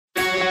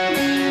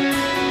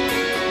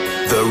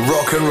The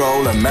Rock and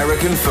Roll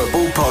American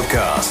Football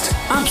Podcast.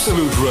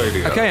 Absolute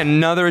Radio. Okay,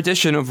 another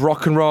edition of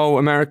Rock and Roll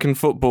American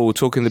Football,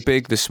 talking the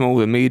big, the small,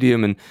 the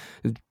medium, and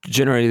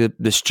generally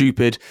the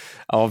stupid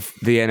of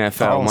the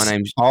NFL. My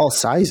name's all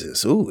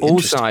sizes. Ooh, all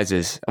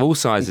sizes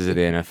of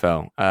the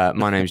NFL.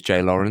 My name's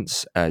Jay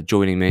Lawrence.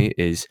 Joining me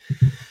is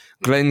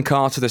Glenn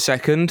Carter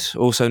II,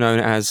 also known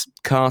as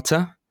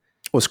Carter.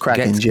 What's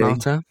cracking, Jay?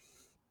 Carter.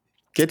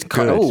 Get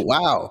Carter. Oh,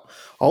 wow.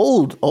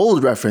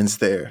 Old reference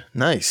there.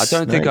 Nice. I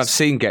don't think I've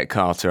seen Get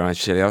Carter,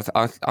 actually.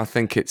 I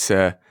think it's...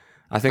 I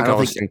don't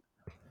think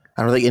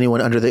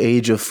anyone under the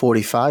age of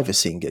 45 has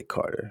seen Get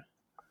Carter.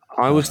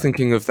 I was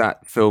thinking of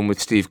that film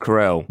with Steve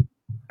Carell.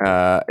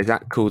 Is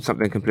that called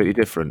something completely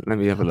different? Let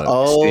me have a look.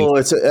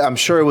 Oh, I'm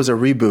sure it was a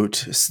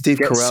reboot. Steve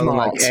Get Carell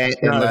Smart.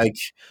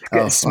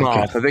 Get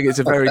Smart. Okay. I think it's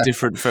a very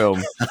different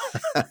film.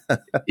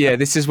 Yeah,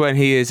 this is when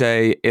he is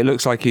it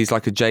looks like he's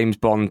like a James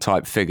Bond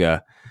type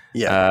figure.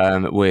 Yeah.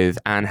 With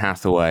Anne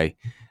Hathaway.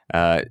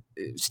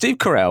 Steve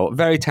Carell,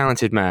 very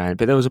talented man,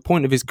 but there was a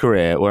point of his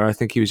career where I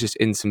think he was just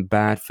in some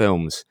bad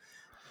films.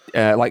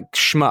 Like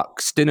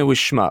Schmucks, Dinner with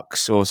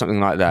Schmucks or something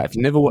like that. If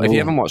you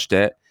haven't watched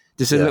it,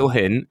 just a little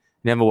hint,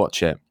 never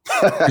watch it.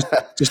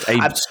 just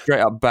a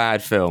straight up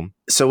bad film.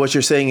 So what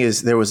you're saying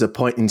is there was a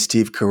point in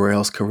Steve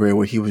Carell's career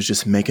where he was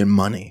just making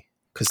money,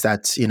 because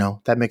that's,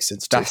 that makes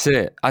sense too. That's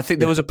it. I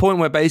think there was a point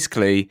where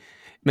basically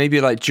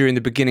maybe like during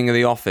the beginning of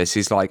The Office,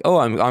 he's like, oh,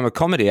 I'm a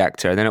comedy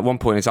actor. And then at one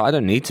point he's like, I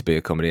don't need to be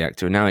a comedy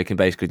actor. And now he can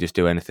basically just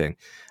do anything,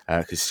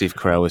 because Steve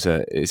Carell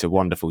is a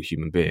wonderful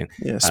human being.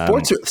 Yeah,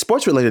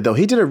 sports related though.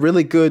 He did a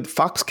really good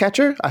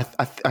Foxcatcher.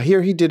 I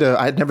hear he did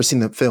I had never seen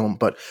the film,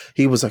 but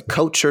he was a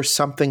coach or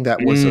something that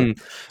was a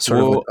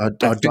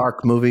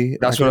dark movie.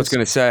 That's what I was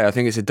going to say. I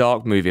think it's a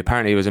dark movie.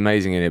 Apparently he was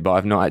amazing in it, but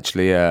I've not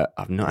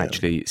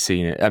actually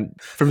seen it.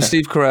 From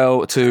Steve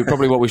Carell to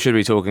probably what we should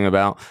be talking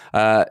about,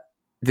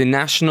 the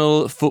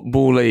National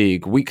Football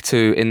League, week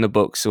 2 in the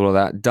books, all of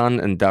that, done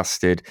and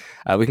dusted.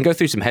 We can go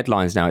through some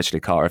headlines now,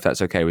 actually, Carter, if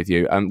that's okay with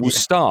you. We'll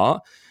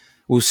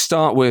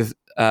start with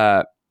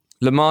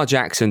Lamar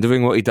Jackson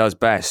doing what he does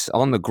best,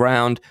 on the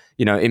ground,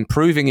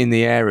 improving in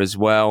the air as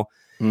well.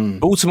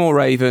 Baltimore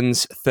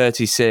Ravens,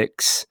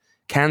 36.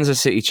 Kansas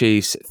City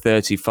Chiefs,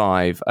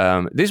 35.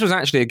 This was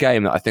actually a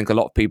game that I think a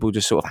lot of people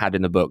just sort of had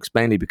in the books,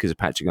 mainly because of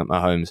Patrick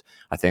Mahomes.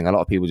 I think a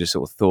lot of people just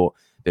sort of thought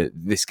that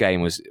this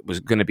game was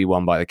going to be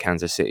won by the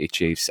Kansas City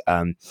Chiefs.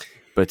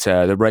 But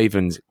the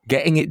Ravens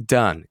getting it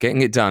done,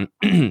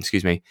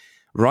 excuse me,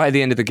 right at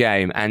the end of the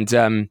game. And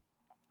there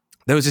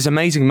was this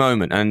amazing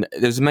moment, in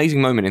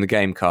the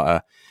game,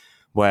 Carter,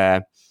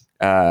 where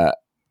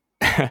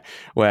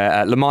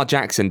Lamar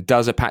Jackson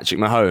does a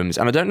Patrick Mahomes.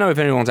 And I don't know if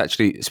anyone's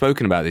actually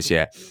spoken about this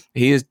yet.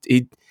 In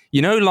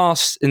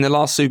the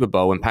last Super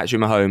Bowl when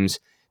Patrick Mahomes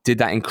did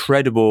that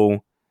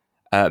incredible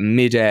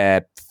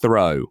mid-air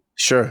throw.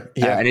 Sure.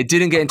 Yeah. And it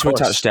didn't get into a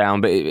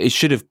touchdown, but it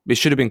should have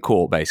been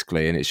caught,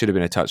 basically, and it should have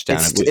been a touchdown.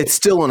 It's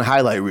still on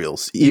highlight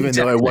reels, even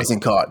though it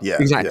wasn't caught. Yeah.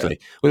 Exactly.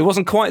 Yeah. Well, it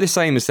wasn't quite the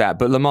same as that,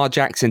 but Lamar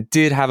Jackson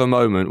did have a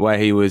moment where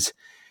he was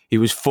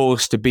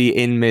forced to be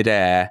in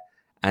midair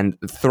and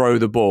throw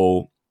the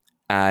ball,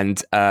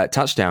 and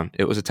touchdown.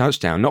 It was a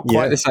touchdown. Not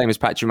quite the same as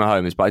Patrick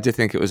Mahomes, but I did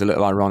think it was a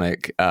little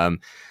ironic.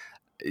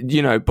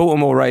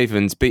 Baltimore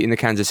Ravens beating the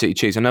Kansas City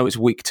Chiefs. I know it's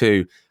week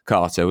 2,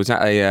 Carter. Was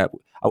that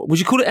would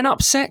you call it an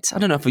upset? I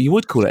don't know if you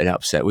would call it an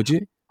upset, would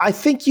you? I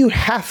think you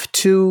have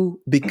to,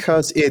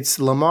 because it's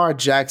Lamar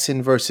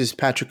Jackson versus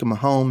Patrick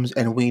Mahomes,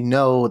 and we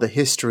know the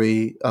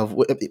history of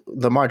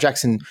Lamar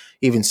Jackson.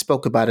 Even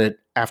spoke about it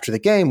after the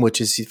game, which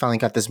is he finally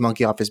got this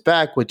monkey off his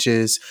back, which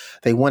is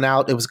they went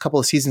out. It was a couple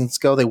of seasons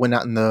ago. They went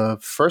out in the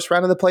first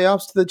round of the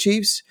playoffs to the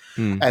Chiefs,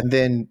 and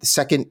then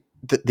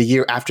the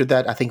year after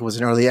that, I think it was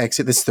an early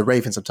exit. This is the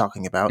Ravens I'm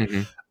talking about.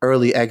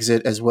 Early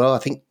exit as well. I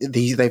think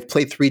they've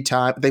played 3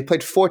 times. They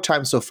played 4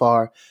 times so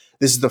far.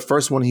 This is the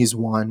first one he's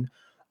won.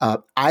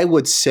 I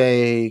would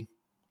say,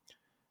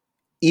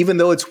 even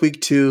though it's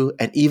week 2,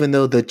 and even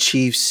though the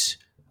Chiefs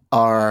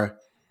are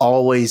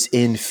always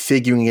in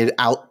figuring it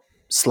out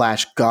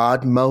 /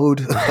 God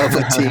mode of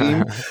a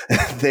team,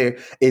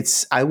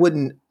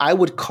 I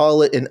would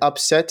call it an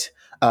upset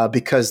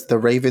because the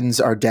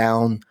Ravens are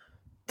down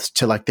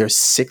to like their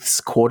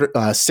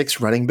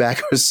 6th running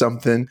back or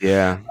something.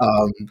 Yeah.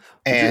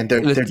 And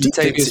their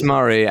Latavius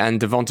Murray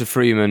and Devonta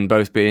Freeman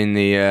both being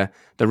the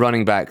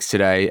running backs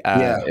today,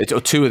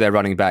 or 2 of their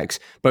running backs,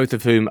 both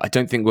of whom I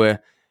don't think were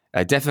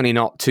definitely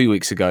not 2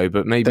 weeks ago,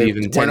 but maybe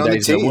even 10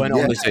 days ago, weren't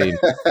on the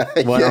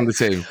team. Weren't on the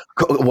team.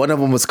 One of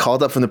them was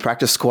called up from the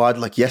practice squad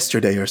like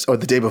yesterday or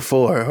the day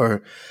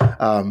before.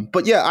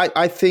 But yeah,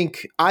 I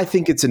think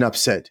it's an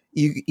upset.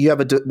 You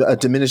have a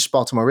diminished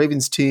Baltimore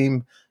Ravens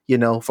team,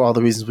 for all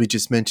the reasons we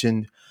just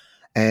mentioned.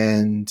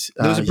 And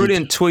there was a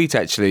brilliant tweet,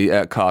 actually,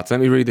 Carter.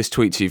 Let me read this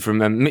tweet to you from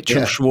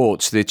Mitchell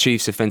Schwartz, the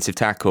Chiefs offensive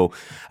tackle.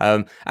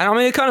 And I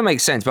mean, it kind of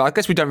makes sense, but I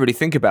guess we don't really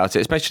think about it,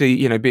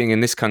 especially, being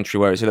in this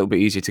country where it's a little bit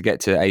easier to get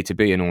to A to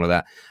B and all of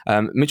that.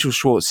 Mitchell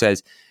Schwartz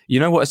says, you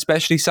know what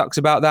especially sucks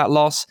about that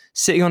loss?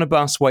 Sitting on a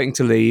bus waiting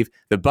to leave,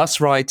 the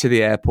bus ride to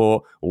the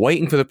airport,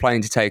 waiting for the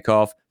plane to take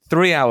off,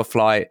 3-hour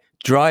flight,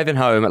 driving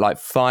home at like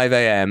 5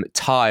 a.m,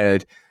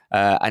 tired,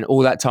 and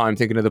all that time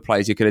thinking of the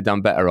plays you could have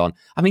done better on.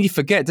 I mean, you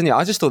forget, didn't you?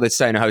 I just thought they'd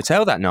stay in a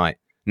hotel that night.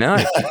 No,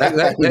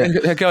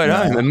 they're going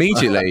home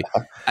immediately.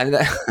 And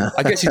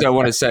I guess you don't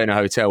want to stay in a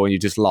hotel when you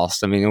just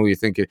lost. I mean, all you're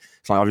thinking,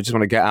 it's like, I just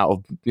want to get out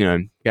of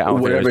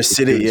whatever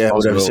city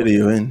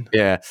you're in.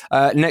 Yeah.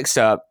 Next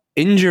up,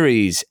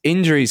 injuries,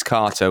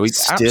 Carter. We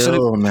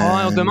absolutely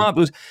piled them up.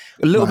 It was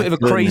a little bit of a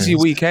crazy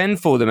weekend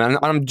for them. And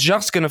I'm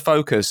just going to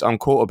focus on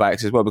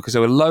quarterbacks as well, because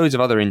there were loads of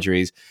other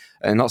injuries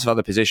and lots of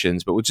other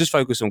positions, but we'll just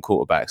focus on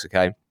quarterbacks,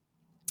 okay?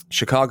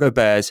 Chicago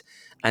Bears,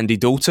 Andy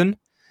Dalton.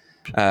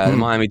 The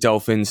Miami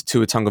Dolphins,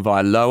 Tua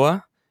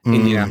Tagovailoa.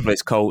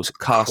 Indianapolis Colts,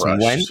 Carson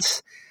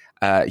Wentz.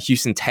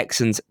 Houston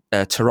Texans,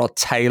 Tyrod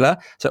Taylor.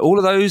 So all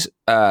of those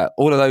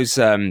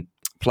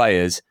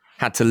players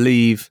had to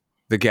leave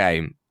the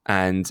game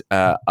and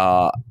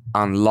are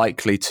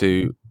unlikely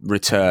to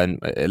return,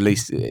 at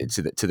least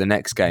to the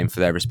next game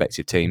for their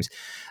respective teams.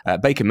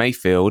 Baker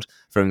Mayfield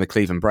from the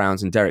Cleveland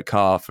Browns and Derek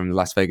Carr from the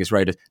Las Vegas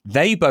Raiders,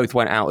 they both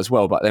went out as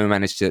well, but they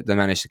managed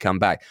to come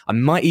back. I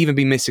might even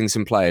be missing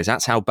some players.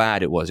 That's how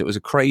bad it was. It was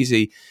a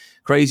crazy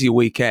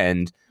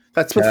weekend.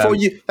 That's before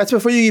you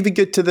even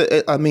get to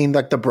the. I mean,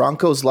 like the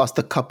Broncos lost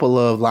a couple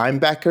of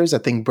linebackers. I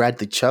think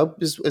Bradley Chubb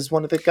is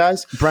one of the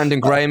guys. Brandon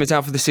Graham is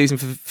out for the season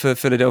for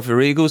Philadelphia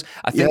Eagles.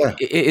 I think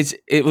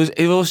it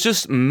was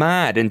just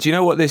mad. And do you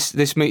know what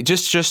this means?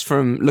 Just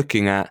from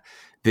looking at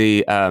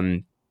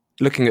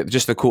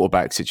just the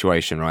quarterback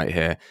situation right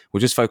here,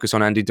 we'll just focus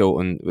on Andy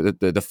Dalton.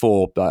 The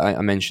four that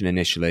I mentioned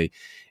initially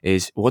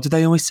is, what did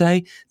they always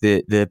say?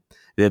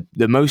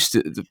 The most,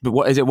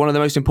 what is it? One of the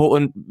most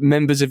important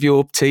members of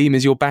your team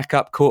is your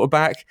backup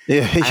quarterback.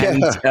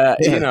 Yeah.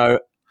 You know,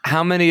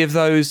 how many of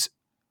those?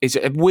 It's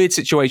a weird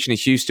situation in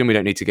Houston. We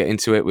don't need to get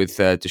into it with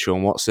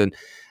Deshaun Watson.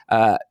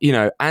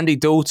 Andy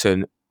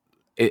Dalton.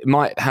 It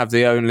might have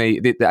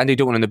Andy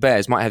Dalton and the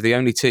Bears might have the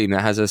only team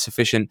that has a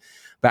sufficient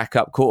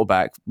backup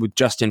quarterback with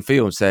Justin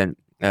Fields, their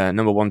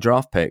number one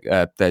draft pick,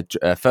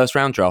 their first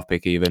round draft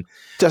pick even.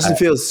 Justin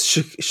Fields,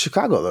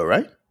 Chicago though,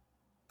 right?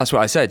 That's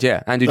what I said,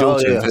 yeah. Andy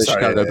Dalton for the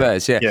Chicago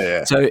Bears,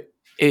 yeah. So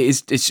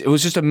it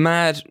was just a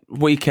mad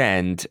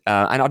weekend,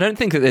 and I don't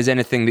think that there's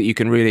anything that you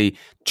can really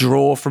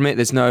draw from it.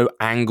 There's no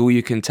angle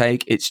you can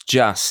take. It's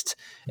just,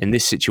 in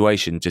this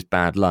situation, just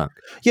bad luck.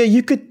 Yeah,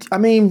 you could, I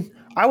mean,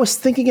 I was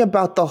thinking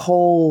about the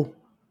whole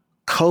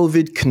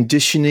COVID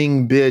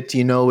conditioning bit,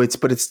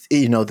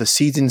 the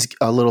season's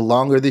a little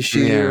longer this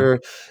year.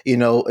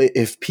 Yeah.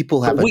 If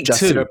people have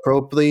adjusted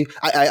appropriately,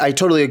 I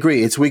totally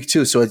agree. It's week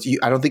 2, so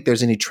I don't think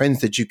there's any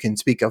trends that you can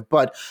speak of.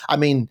 But I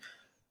mean,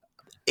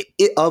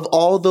 of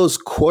all those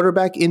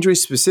quarterback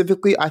injuries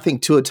specifically, I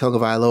think Tua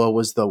Tagovailoa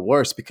was the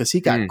worst because he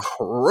got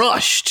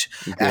crushed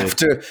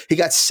after he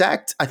got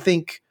sacked, I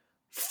think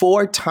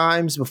 4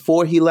 times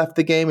before he left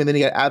the game, and then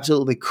he got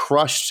absolutely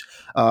crushed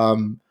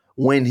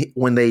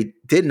when they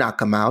did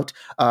knock him out.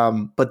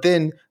 But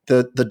then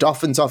the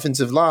Dolphins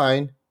offensive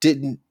line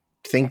didn't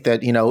think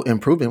that,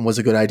 improvement was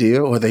a good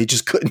idea, or they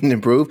just couldn't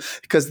improve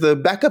because the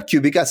backup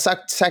QB got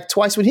sacked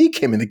twice when he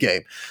came in the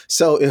game.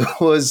 So it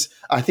was,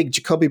 I think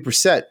Jacoby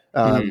Brissett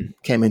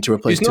came in to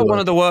replace He's not Tua. one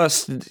of the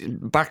worst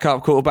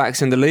backup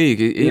quarterbacks in the league.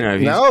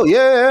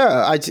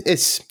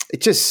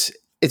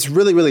 It's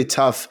really, really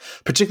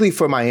tough, particularly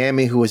for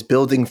Miami, who was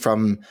building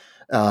from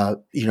a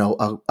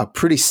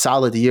pretty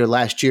solid year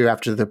last year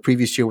after the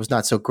previous year was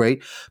not so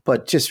great,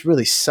 but just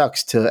really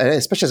sucks and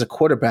especially as a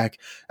quarterback.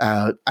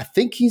 I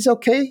think he's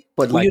okay,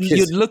 but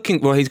you're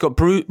looking. Well, he's got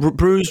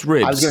bruised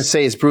ribs. I was going to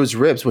say it's bruised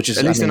ribs, which is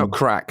at least they're not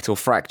cracked or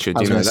fractured. I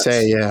was going to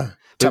say, yeah.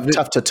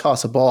 Tough to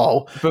toss a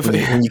ball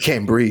when you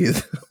can't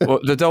breathe. Well,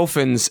 the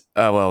Dolphins,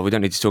 we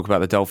don't need to talk about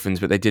the Dolphins,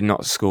 but they did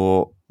not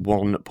score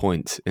 1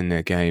 point in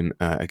their game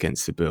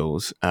against the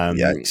Bills.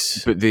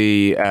 Yikes. But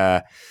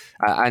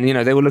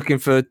they were looking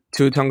for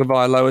Tua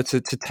Tagovailoa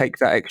to take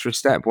that extra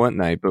step,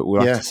 weren't they? But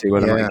we'll have to see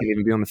whether they can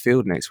even be on the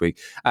field next week.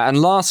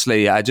 And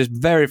lastly, just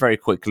very, very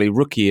quickly,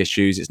 rookie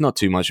issues. It's not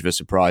too much of a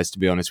surprise, to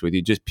be honest with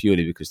you, just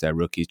purely because they're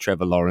rookies.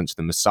 Trevor Lawrence,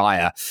 the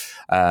Messiah,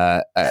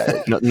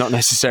 not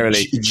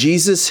necessarily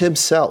Jesus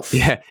himself.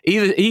 Yeah,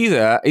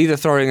 either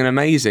throwing an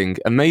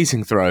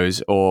amazing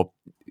throws or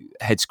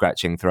head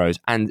scratching throws,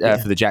 and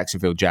for the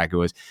Jacksonville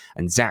Jaguars,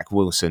 and Zach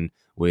Wilson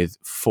with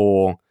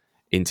 4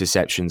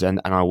 interceptions, and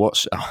I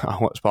watched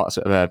parts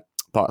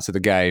of the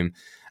game,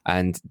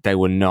 and they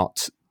were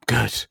not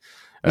good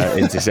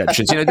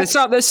interceptions.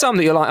 There's some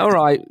that you're like, all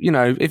right,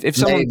 if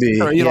someone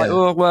like,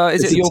 oh well,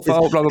 is it your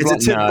fault? Blah blah blah.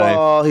 It's a tip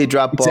ball. He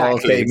dropped ball.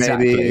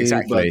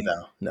 Exactly.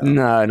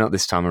 No, not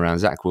this time around.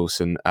 Zach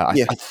Wilson.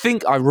 I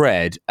think I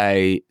read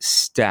a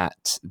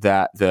stat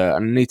that I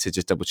need to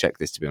just double check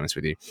this, to be honest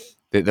with you.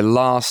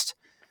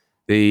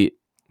 The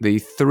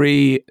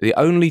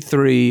only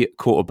 3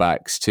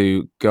 quarterbacks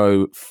to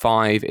go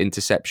 5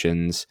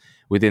 interceptions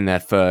within their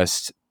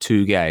first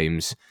 2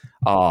 games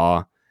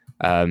are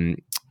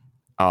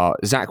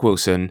Zach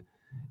Wilson,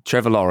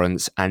 Trevor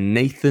Lawrence, and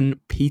Nathan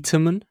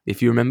Peterman,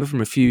 if you remember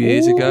from a few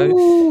years ago,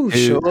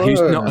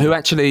 who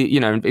actually,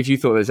 if you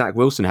thought that Zach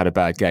Wilson had a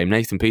bad game,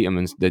 Nathan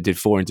Peterman did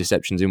 4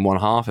 interceptions in one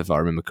half, if I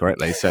remember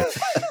correctly. So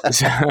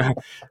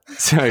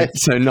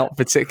not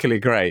particularly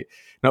great.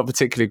 Not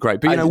particularly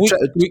great. But,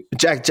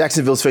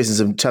 Jacksonville's facing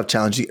some tough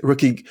challenge.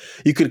 Rookie,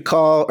 you could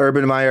call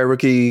Urban Meyer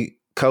rookie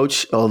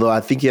coach, although I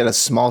think he had a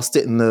small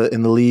stint in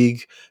the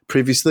league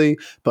previously,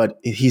 but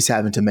he's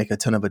having to make a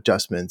ton of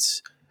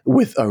adjustments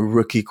with a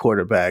rookie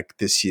quarterback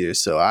this year.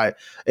 So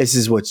this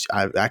is what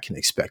I can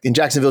expect. And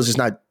Jacksonville's just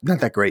not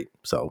that great.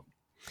 So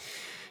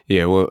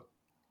yeah, well,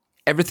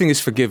 everything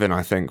is forgiven,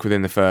 I think,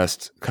 within the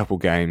first couple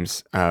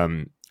games.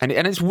 And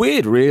it's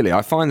weird, really.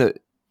 I find that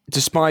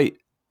despite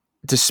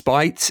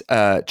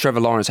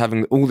Trevor Lawrence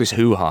having all this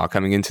hoo-ha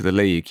coming into the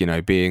league,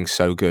 being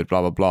so good,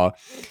 blah, blah, blah,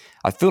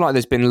 I feel like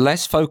there's been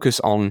less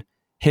focus on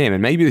him.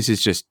 And maybe this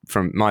is just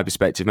from my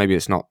perspective, maybe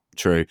it's not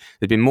true.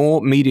 There's been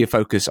more media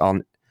focus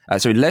on,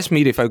 less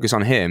media focus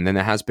on him than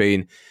there has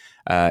been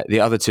the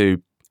other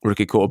two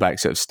rookie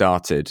quarterbacks that have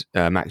started,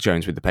 Mac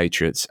Jones with the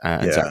Patriots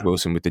and Zach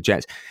Wilson with the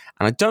Jets.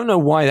 And I don't know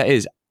why that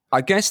is.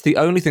 I guess the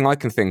only thing I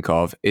can think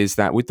of is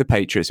that with the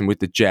Patriots and with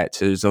the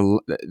Jets,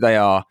 they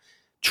are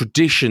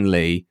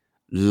traditionally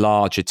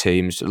larger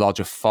teams,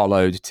 larger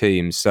followed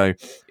teams. So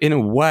in a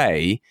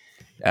way,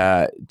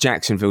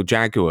 Jacksonville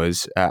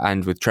Jaguars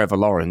and with Trevor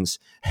Lawrence,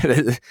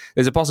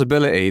 there's a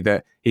possibility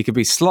that he could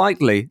be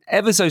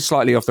ever so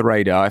slightly off the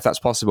radar, if that's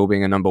possible,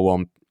 being a number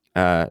 1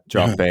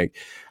 draft pick.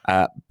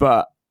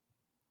 But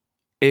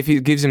if he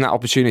gives him that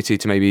opportunity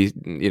to maybe,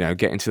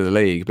 get into the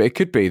league, but it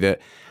could be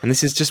that, and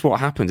this is just what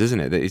happens, isn't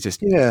it? That it's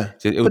just,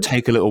 it will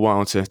take a little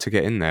while to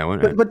get in there,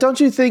 won't it? But don't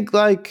you think,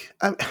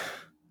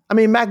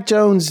 Mac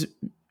Jones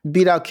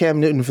beat out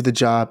Cam Newton for the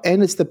job,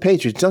 and it's the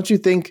Patriots. Don't you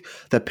think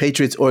the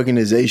Patriots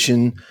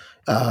organization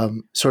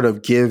sort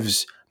of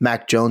gives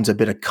Mac Jones a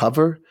bit of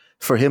cover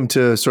for him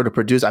to sort of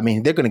produce? I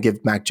mean, they're going to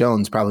give Mac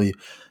Jones probably,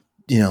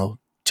 to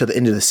the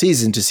end of the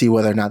season to see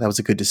whether or not that was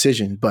a good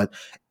decision.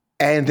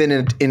 And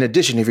then in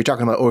addition, if you're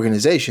talking about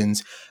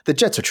organizations, the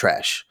Jets are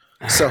trash.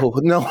 So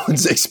no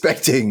one's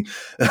expecting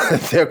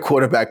their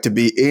quarterback to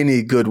be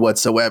any good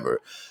whatsoever.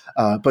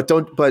 But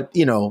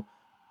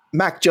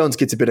Mac Jones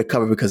gets a bit of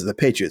cover because of the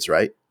Patriots,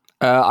 right?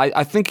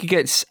 I think he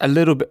gets a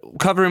little bit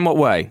cover in what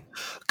way?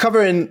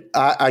 Cover in,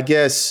 I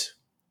guess.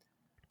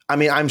 I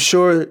mean, I'm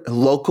sure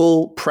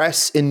local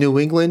press in New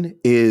England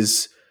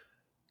is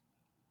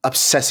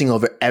obsessing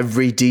over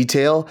every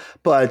detail,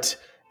 but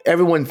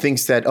everyone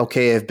thinks that,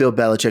 okay, if Bill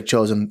Belichick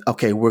chose him,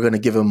 okay, we're going to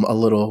give him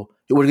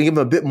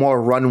a bit more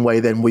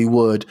runway than we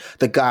would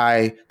the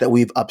guy that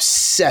we've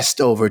obsessed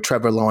over,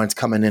 Trevor Lawrence,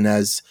 coming in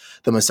as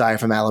the Messiah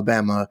from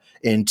Alabama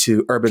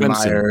into Urban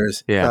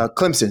Meyer's,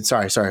 Clemson,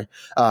 sorry,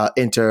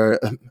 into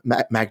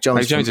Mac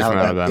Jones from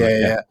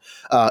Alabama.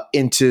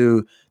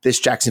 Into this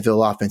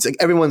Jacksonville offense. Like,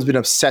 everyone's been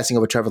obsessing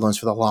over Trevor Lawrence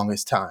for the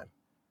longest time.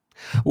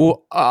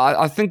 Well,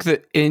 I think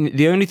that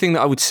the only thing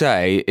that I would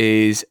say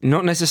is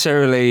not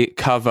necessarily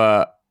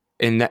cover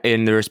in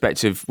the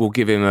respect of we'll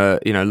give him a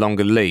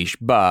longer leash,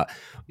 but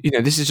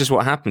this is just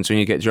what happens when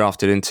you get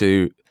drafted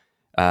into,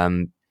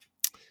 for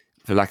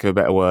lack of a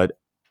better word,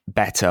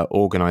 better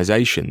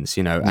organizations,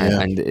 and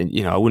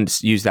I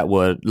wouldn't use that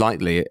word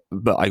lightly,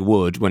 but I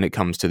would when it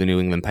comes to the New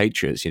England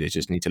Patriots. You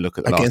just need to look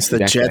at the against the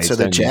Jets or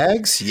the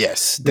Jags.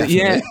 Yes,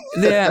 definitely.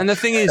 Yeah. And the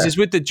thing is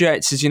with the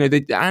Jets is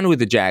and with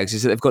the Jags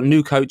is that they've got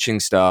new coaching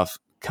staff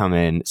come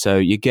in. So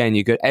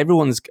again,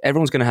 everyone's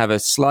going to have a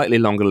slightly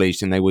longer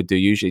leash than they would do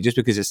usually, just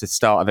because it's the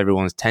start of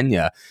everyone's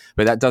tenure.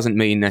 But that doesn't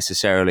mean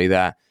necessarily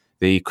that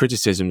the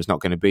criticism is not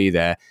going to be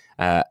there.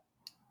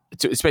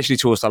 Especially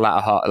towards the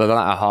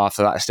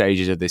latter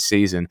stages of this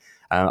season,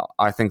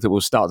 I think that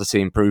we'll start to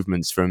see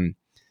improvements from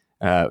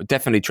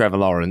definitely Trevor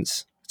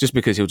Lawrence, just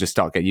because he'll just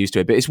start to get used to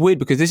it. But it's weird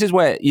because this is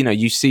where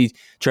you see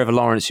Trevor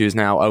Lawrence, who is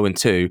now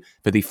 0-2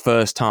 for the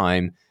first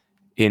time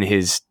in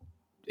his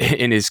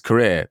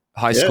career,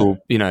 high school.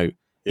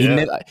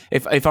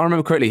 If I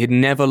remember correctly, he'd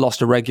never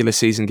lost a regular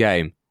season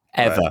game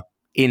ever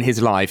in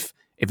his life.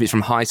 If it's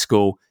from high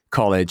school,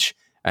 college.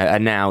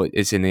 And now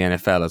it's in the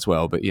NFL as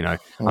well. But,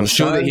 I'm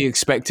sure that he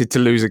expected to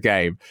lose a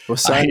game. Well,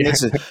 son,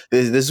 this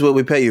is what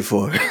we pay you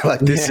for.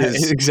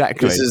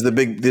 Exactly. This is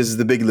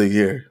the big league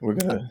here. We're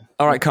gonna.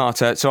 All right,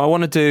 Carter. So I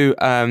want to do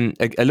a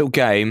little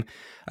game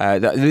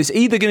that is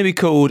either going to be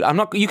called.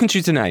 You can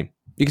choose a name.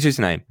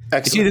 Excellent.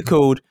 It's either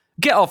called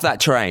 "Get Off That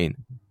Train"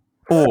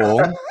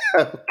 or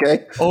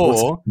okay.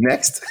 Or what's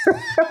next,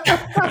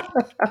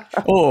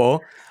 or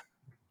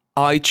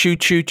 "I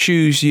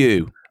choose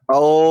you."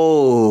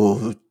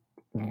 Oh.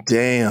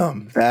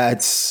 Damn, I'm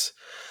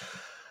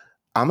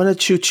going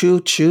to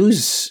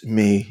choose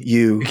me,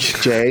 you,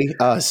 Jay,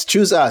 us.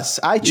 Choose us.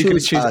 I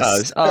choose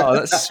us. Oh,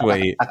 that's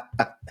sweet.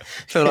 I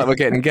feel like we're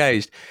getting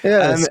engaged. Yeah,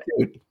 that's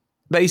cute.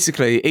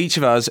 Basically, each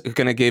of us are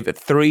going to give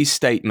 3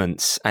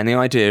 statements. And the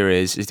idea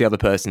is the other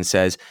person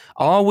says,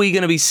 are we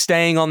going to be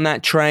staying on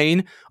that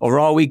train or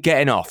are we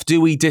getting off?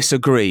 Do we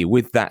disagree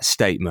with that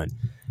statement?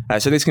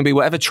 So this can be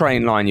whatever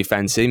train line you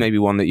fancy, maybe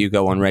one that you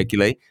go on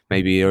regularly,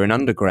 maybe you're an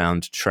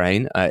underground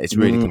train. It's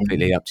really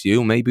completely up to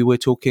you. Maybe we're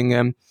talking,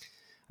 I'm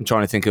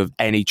trying to think of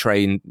any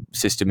train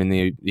system in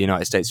the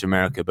United States of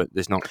America, but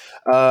there's not.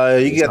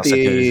 You get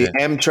the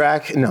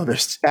Amtrak. No, they're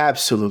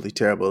absolutely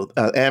terrible.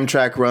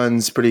 Amtrak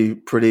runs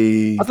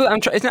pretty. I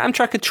thought isn't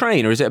Amtrak a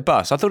train or is it a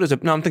bus? I thought it was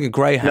I'm thinking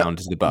Greyhound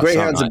is the bus.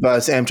 Greyhound's a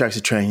bus. Amtrak's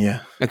a train.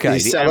 Yeah. Okay.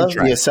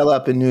 Sella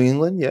up in New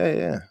England.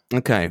 Yeah.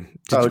 Okay.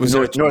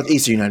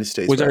 Northeastern United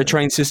States. Was there a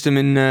train system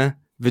in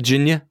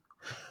Virginia?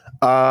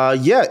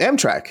 Yeah,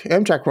 Amtrak.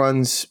 Amtrak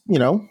runs.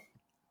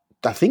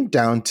 I think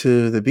down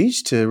to the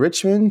beach, to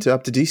Richmond, to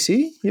up to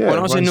DC. Yeah. When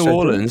I was in New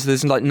Orleans,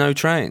 there's like no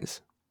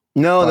trains.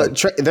 No,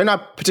 they're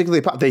not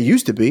particularly popular. They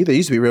used to be. There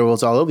used to be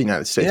railroads all over the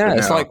United States. Yeah,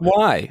 it's like,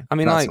 why? I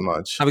mean, not so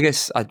much.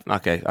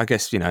 I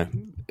guess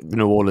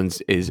New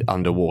Orleans is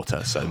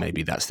underwater, so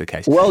maybe that's the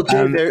case. Well,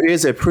 Jay, there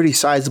is a pretty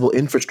sizable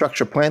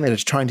infrastructure plan that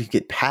is trying to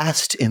get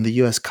passed in the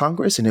U.S.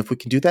 Congress, and if we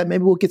can do that,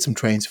 maybe we'll get some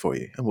trains for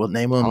you, and we'll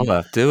name them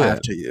after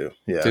you.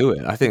 Yeah. Do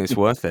it. I think it's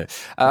worth it.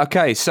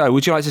 Okay, so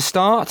would you like to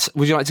start?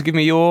 Would you like to give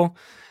me your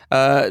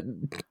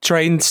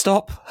train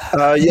stop?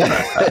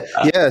 Yeah.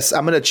 Yes,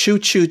 I'm going to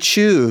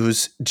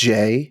choose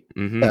Jay,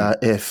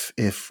 if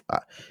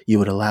you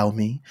would allow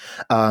me.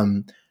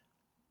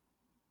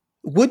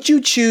 Would you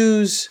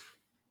choose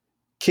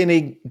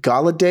Kenny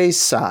Galladay's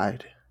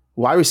side,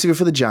 wide receiver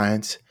for the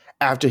Giants,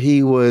 after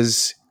he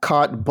was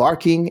caught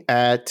barking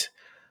at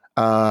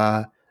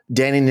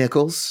Danny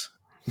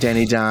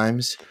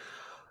Dimes,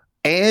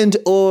 and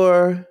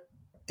or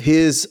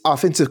his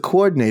offensive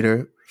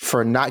coordinator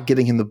for not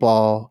getting him the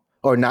ball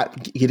or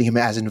not getting him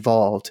as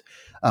involved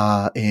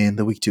in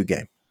the Week 2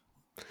 game?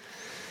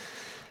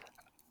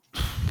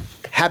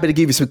 Happy to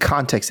give you some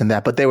context in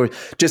that, but they were,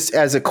 just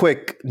as a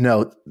quick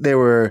note, there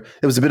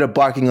was a bit of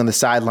barking on the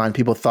sideline.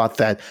 People thought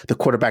that the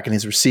quarterback and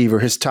his receiver,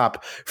 his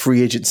top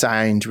free agent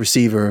signed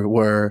receiver,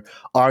 were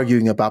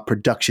arguing about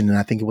production, and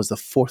I think it was the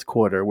fourth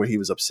quarter where he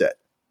was upset.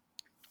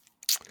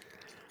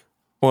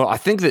 Well, I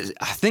think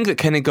that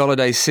Kenny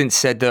Golladay since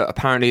said that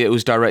apparently it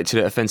was directed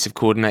at offensive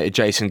coordinator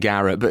Jason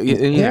Garrett. But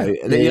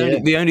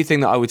the only thing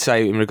that I would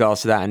say in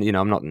regards to that, and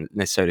I'm not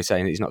necessarily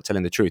saying that he's not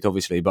telling the truth,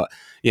 obviously, but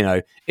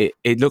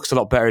it looks a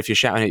lot better if you're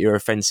shouting at your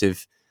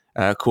offensive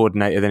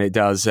coordinator than it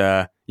does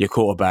your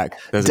quarterback.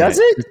 Does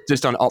it?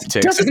 Just on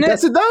optics, does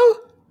it though?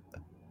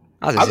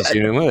 I was just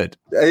using a word.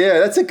 Yeah,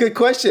 that's a good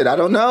question. I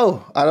don't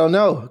know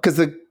because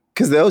the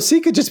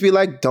OC could just be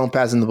like, "Don't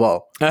pass him the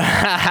ball."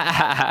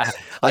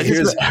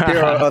 Here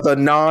are the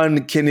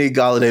non-Kenny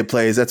Golladay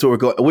plays. That's what we're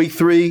going. Week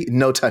 3,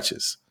 no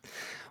touches.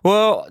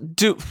 Well,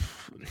 Jason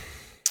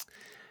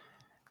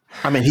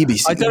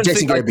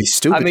Garrett be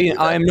stupid. I mean,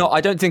 I'm not. I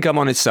don't think I'm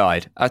on his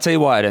side. I'll tell you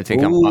why I don't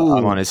think I'm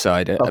on his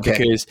side. Okay.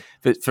 Because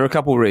for a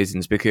couple of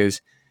reasons.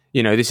 Because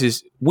this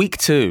is week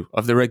 2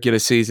 of the regular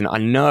season. I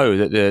know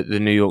that the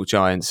New York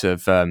Giants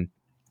have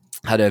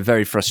had a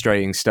very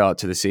frustrating start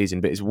to the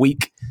season, but it's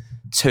week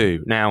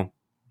 2 now.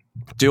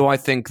 Do I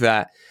think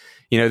that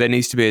there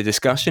needs to be a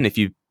discussion? If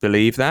you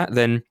believe that,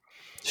 then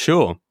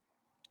sure,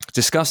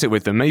 discuss it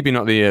with them. Maybe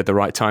not the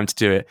right time to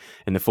do it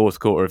in the fourth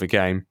quarter of a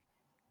game.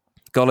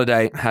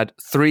 Golladay had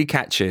 3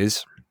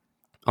 catches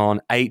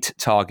on 8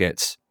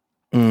 targets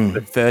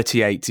for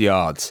 38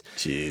 yards.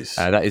 Jeez,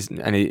 that is,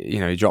 and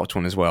he dropped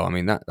one as well. I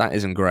mean that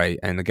isn't great.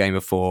 And the game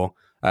of 4,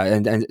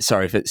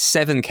 for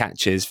 7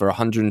 catches for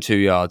 102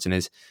 yards in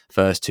his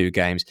first 2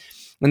 games.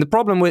 And the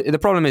problem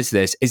is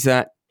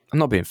that I'm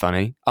not being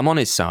funny. I'm on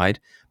his side,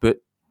 but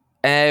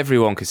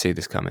everyone could see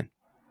this coming.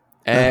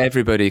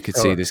 Everybody could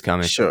see this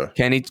coming. Sure.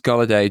 Kenny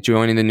Golladay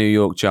joining the New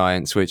York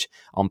Giants, which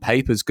on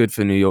paper is good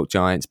for the New York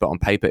Giants, but on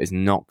paper is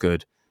not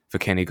good for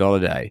Kenny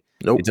Golladay.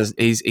 Nope.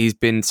 He's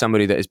been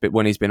somebody that has been,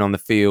 when he's been on the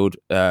field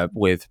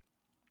with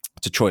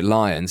Detroit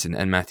Lions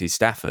and Matthew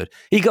Stafford,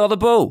 he got the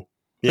ball.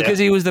 Yeah. Because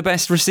he was the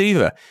best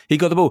receiver. He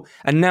got the ball.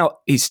 And now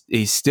he's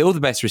still the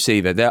best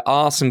receiver. There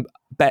are some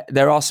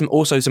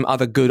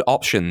other good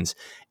options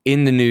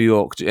in the New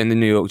York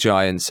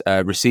Giants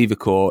receiver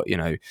corps,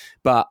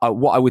 But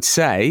what I would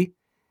say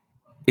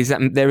is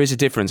that there is a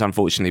difference,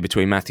 unfortunately,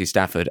 between Matthew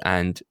Stafford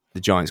and the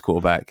Giants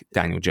quarterback,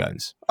 Daniel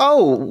Jones.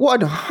 Oh,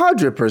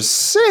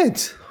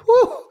 100%.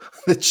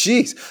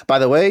 Jeez. By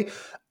the way,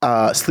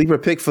 sleeper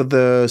pick for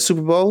the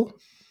Super Bowl,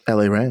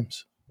 LA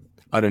Rams.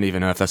 I don't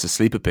even know if that's a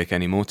sleeper pick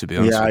anymore, to be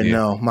honest with you. Yeah,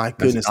 I know. My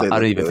goodness. I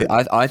don't even think.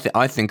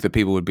 I think that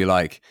people would be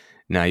like,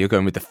 "No, you're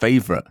going with the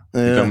favorite.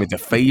 You're going with the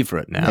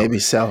favorite now." Maybe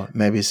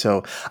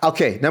so.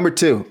 Okay, number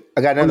 2.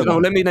 I got another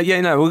one. Let me know.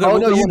 Yeah, no, we'll go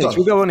on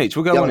each.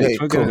 We'll go on each.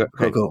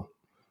 Cool.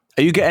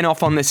 Are you getting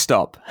off on this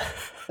stop?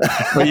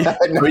 Were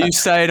you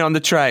staying on the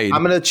train?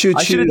 I'm going to choose.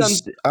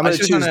 I'm going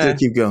to choose to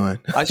keep going.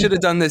 I should have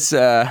done this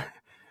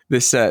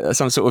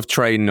some sort of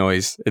train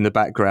noise in the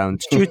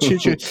background.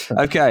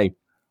 Okay.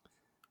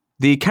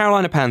 The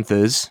Carolina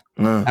Panthers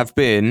have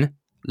been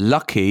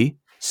lucky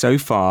so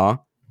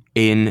far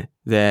in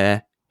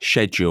their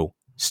schedule,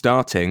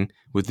 starting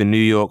with the New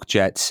York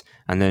Jets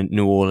and the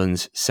New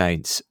Orleans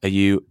Saints. Are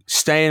you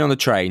staying on the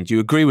train? Do you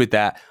agree with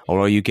that, or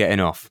are you getting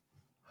off?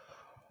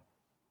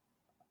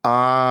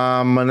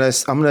 I'm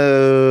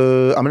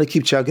gonna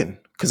keep chugging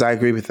because I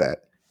agree with that.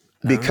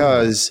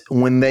 Because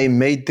when they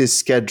made this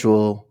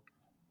schedule,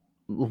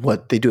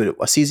 what they do it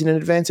a season in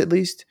advance at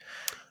least.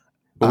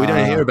 But we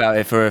don't hear about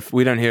it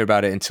we don't hear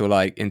about it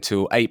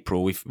until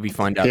April. We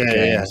find out the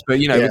games. But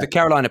with the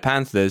Carolina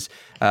Panthers,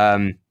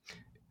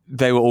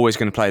 they were always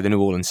going to play the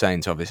New Orleans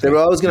Saints. Obviously, they were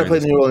always going to play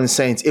the New Orleans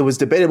Saints. It was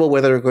debatable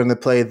whether they were going to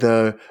play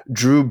the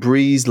Drew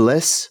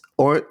Brees-less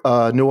or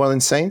New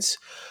Orleans Saints.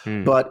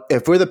 But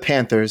if we're the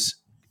Panthers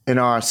and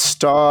our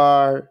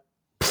star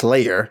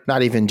player,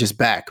 not even just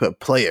back,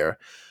 but player,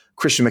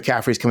 Christian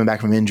McCaffrey's coming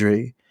back from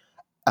injury,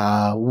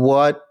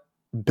 what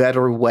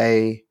better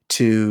way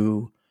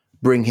to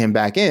bring him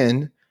back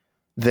in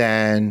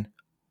than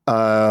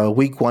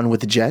week 1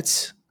 with the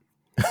Jets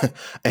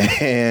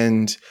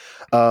and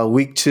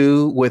week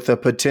 2 with a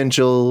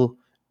potential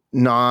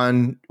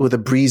with a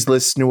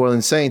breezeless New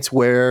Orleans Saints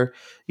where,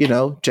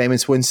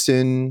 Jameis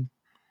Winston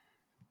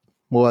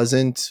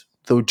wasn't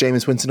the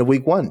Jameis Winston of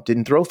week 1,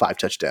 didn't throw 5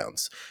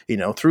 touchdowns,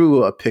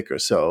 threw a pick or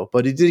so,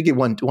 but he did get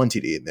one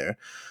TD in there.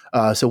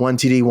 So 1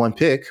 TD, 1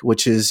 pick,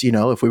 which is,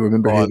 if we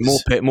remember more than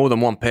one pick.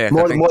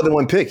 More than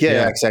one pick.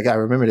 Yeah. Exactly. I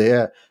remembered it.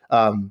 Yeah.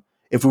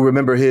 If we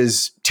remember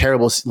his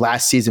terrible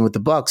last season with the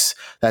Bucs,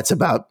 that's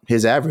about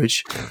his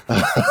average.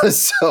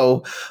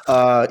 So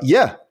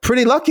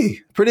pretty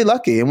lucky.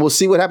 And we'll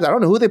see what happens. I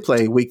don't know who they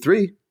play week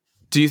 3.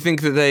 Do you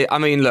think that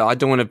look, I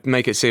don't want to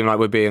make it seem like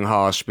we're being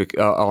harsh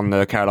on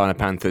the Carolina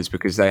Panthers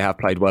because they have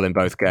played well in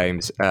both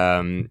games,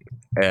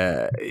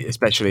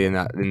 especially in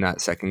that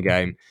second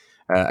game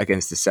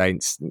against the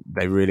Saints.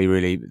 They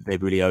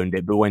really owned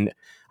it. But when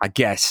I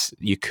guess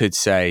you could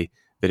say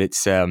that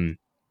it's going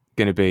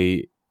to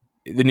be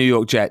the New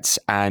York Jets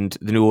and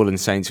the New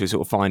Orleans Saints who are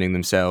sort of finding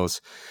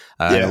themselves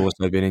have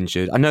also been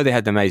injured. I know they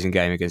had an amazing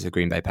game against the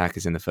Green Bay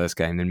Packers in the first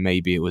game, and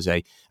maybe it was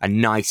a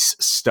nice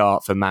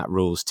start for Matt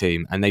Rule's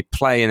team. And they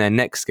play in their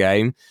next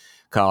game,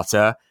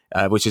 Carter,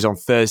 which is on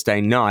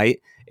Thursday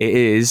night. It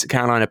is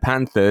Carolina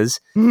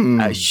Panthers,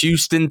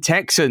 Houston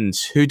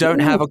Texans, who don't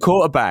have a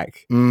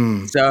quarterback.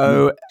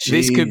 So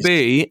this could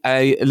be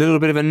a little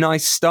bit of a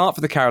nice start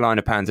for the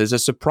Carolina Panthers, a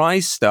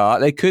surprise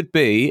start. They could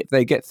be, if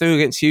they get through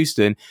against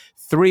Houston,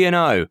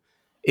 3-0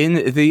 in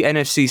the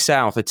NFC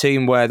South, a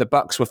team where the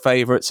Bucs were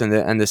favourites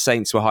and the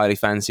Saints were highly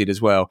fancied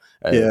as well.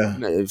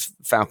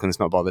 Falcons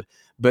not bothered,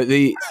 but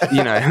a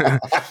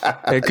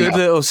good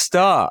little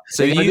start.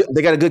 So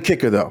they got a good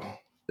kicker though.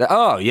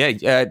 Oh yeah,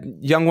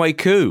 Younghoe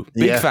Koo.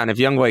 Big fan of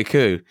Younghoe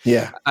Koo.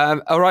 Yeah.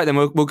 All right, then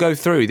we'll go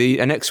through the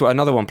next one.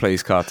 Another one,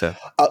 please, Carter.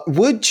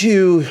 Would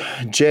you,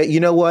 Jay? You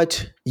know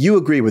what? You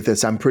agree with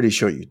this? I'm pretty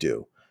sure you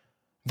do.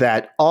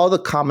 That all the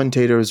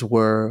commentators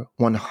were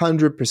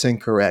 100%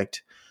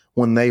 correct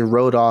when they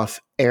wrote off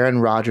Aaron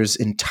Rodgers'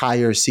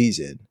 entire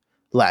season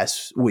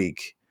last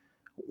week,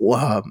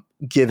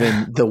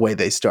 given the way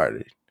they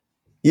started.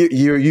 You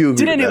agree with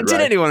that,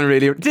 right?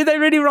 Did they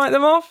really write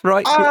them off?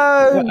 Right,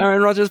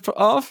 Aaron Rodgers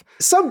off.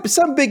 Some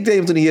big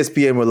names on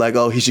ESPN were like,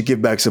 "Oh, he should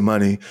give back some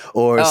money,"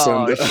 or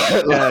like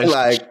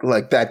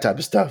that type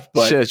of stuff.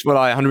 But Shush. Well,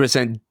 I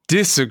 100%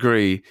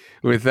 disagree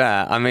with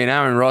that. I mean,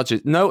 Aaron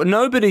Rodgers.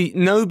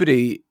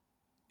 Nobody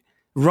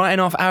writing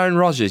off Aaron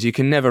Rodgers. You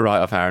can never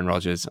write off Aaron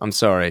Rodgers. I'm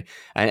sorry.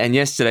 And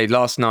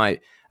last night,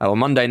 or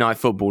Monday Night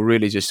Football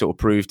really just sort of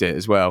proved it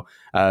as well.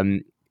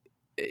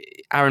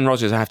 Aaron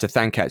Rodgers, I have to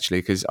thank actually,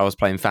 because I was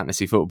playing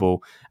fantasy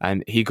football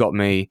and he got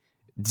me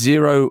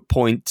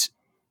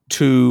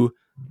 0.2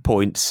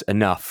 points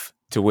enough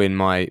to win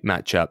my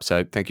matchup.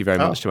 So thank you very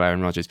much to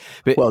Aaron Rodgers.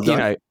 But well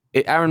done.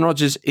 Aaron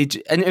Rodgers,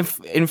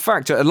 in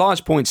fact, at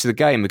large points of the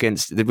game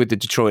with the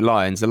Detroit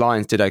Lions, the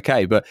Lions did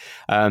okay, but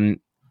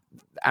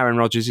Aaron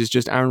Rodgers is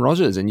just Aaron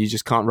Rodgers, and you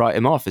just can't write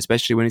him off,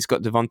 especially when he's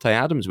got Devontae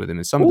Adams with him.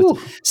 And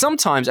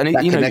sometimes, and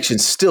that connection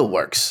still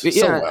works.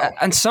 So well.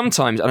 And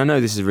sometimes, and I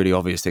know this is a really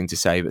obvious thing to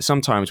say, but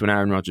sometimes when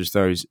Aaron Rodgers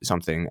throws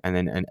something and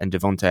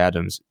Devontae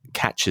Adams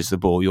catches the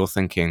ball, you're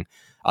thinking,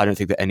 I don't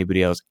think that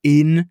anybody else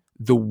in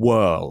the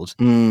world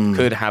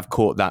could have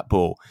caught that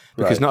ball,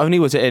 because not only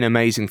was it an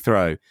amazing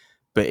throw,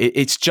 but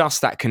it's just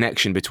that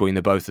connection between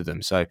the both of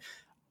them. So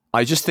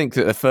I just think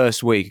that the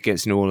first week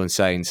against New Orleans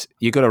Saints,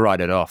 you got to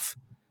write it off.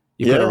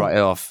 You've got to write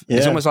it off. Yeah.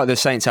 It's almost like the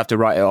Saints have to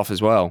write it off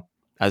as well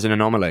as an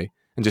anomaly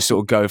and just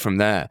sort of go from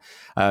there.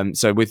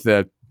 So with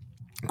the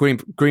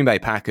Green Bay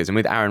Packers and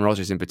with Aaron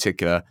Rodgers in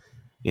particular,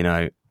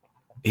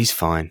 he's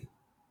fine.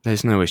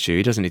 There's no issue.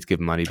 He doesn't need to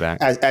give money back.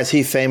 As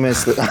he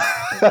famously,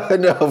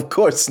 no, of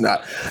course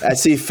not.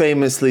 As he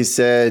famously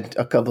said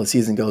a couple of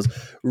seasons ago,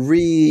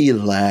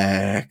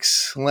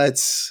 relax.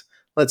 Let's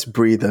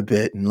breathe a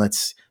bit and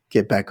let's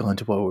get back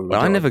onto what we were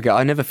doing.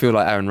 I never feel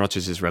like Aaron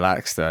Rodgers is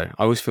relaxed though.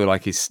 I always feel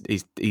like he's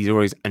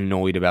always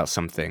annoyed about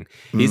something.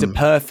 He's a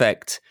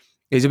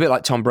bit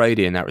like Tom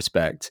Brady in that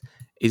respect.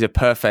 He's a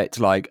perfect,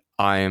 like,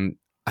 I am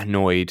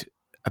annoyed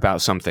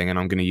about something and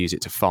I'm going to use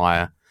it to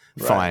fire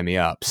me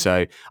up.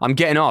 So I'm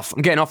getting off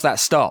that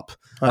stop.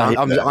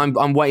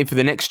 I'm waiting for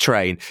the next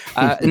train.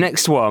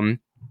 Next one.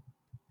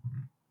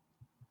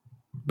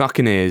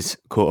 Buccaneers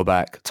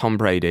quarterback Tom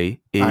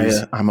Brady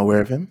is I'm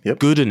aware of him. Yep.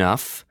 good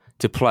enough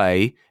to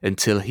play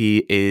until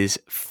he is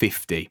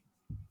 50.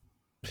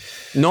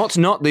 Not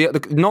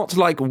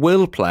like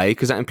will play,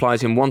 because that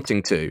implies him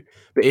wanting to.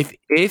 But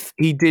if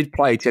he did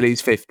play till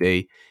he's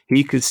 50,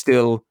 he could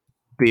still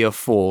be a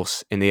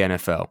force in the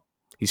NFL.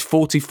 He's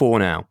 44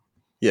 now.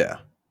 Yeah.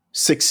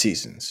 6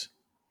 seasons.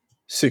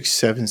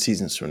 6-7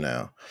 seasons from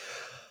now.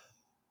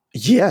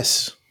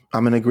 Yes,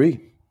 I'm going to agree.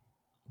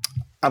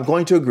 I'm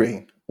going to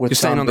agree with You're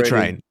staying Tom on the Brady.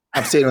 train.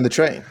 I'm staying on the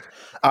train.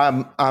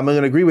 I'm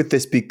going to agree with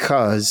this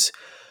because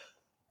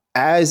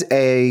as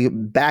a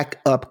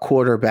backup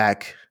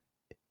quarterback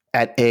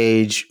at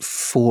age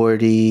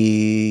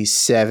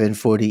 47,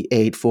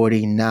 48,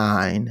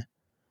 49,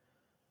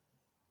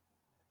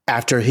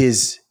 after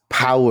his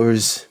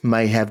powers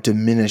might have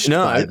diminished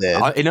by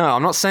then.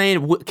 I'm not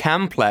saying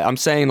can play. I'm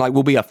saying like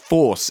will be a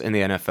force in the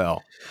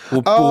NFL.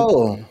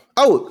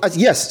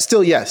 Yes,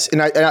 still yes.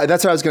 And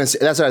that's what I was going to say.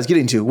 That's what I was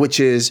getting to, which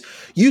is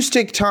you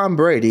stick Tom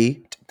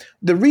Brady.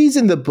 The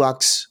reason the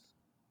Bucs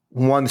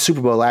won the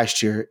Super Bowl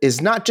last year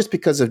is not just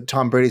because of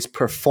Tom Brady's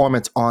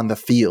performance on the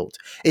field.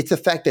 It's the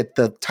fact that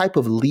the type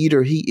of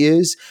leader he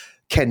is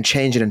can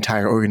change an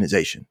entire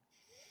organization.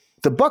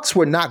 The Bucs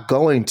were not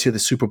going to the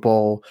Super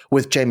Bowl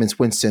with Jameis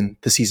Winston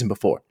the season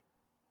before.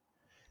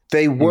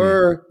 They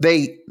were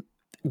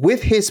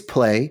with his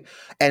play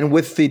and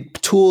with the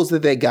tools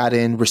that they got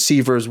in,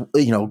 receivers,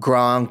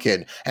 Gronk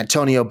and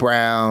Antonio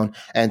Brown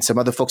and some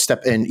other folks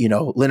step in,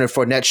 Leonard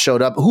Fournette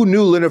showed up. Who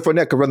knew Leonard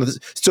Fournette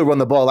could still run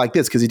the ball like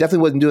this? Because he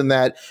definitely wasn't doing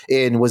that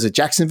was it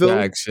Jacksonville?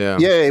 Jags, yeah.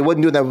 Yeah, he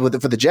wasn't doing that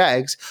for the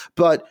Jags.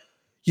 But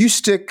you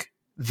stick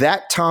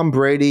that Tom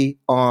Brady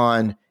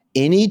on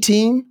any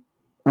team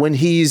when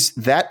he's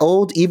that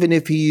old, even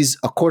if he's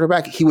a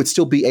quarterback, he would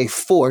still be a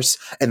force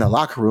in the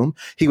locker room.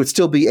 He would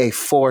still be a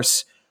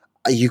force,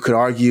 you could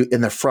argue,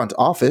 in the front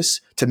office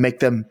to make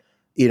them,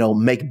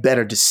 make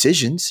better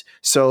decisions.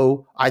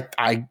 So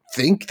I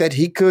think that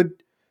he could,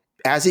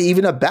 as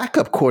even a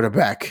backup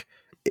quarterback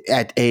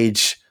at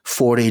age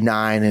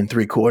 49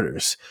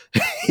 3/4,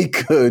 he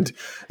could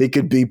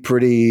be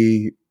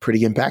pretty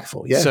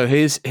impactful. Yeah. So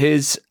his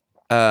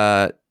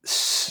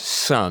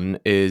son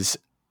is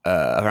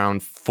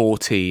around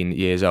 14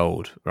 years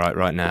old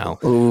right now.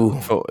 Ooh.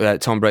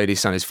 Tom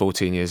Brady's son is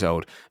 14 years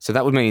old. So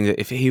that would mean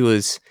that if he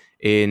was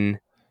in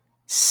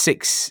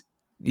 6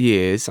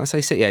 years,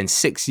 in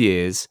 6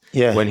 years,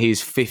 when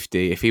he's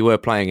 50, if he were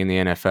playing in the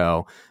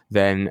NFL,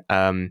 then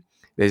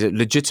there's a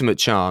legitimate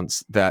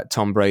chance that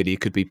Tom Brady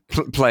could be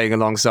playing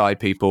alongside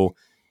people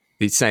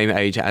the same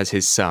age as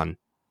his son.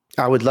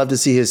 I would love to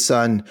see his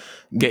son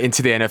get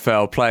into the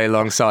NFL, play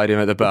alongside him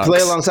at the Bucs. Play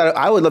alongside.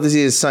 I would love to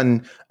see his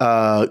son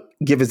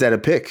give his dad a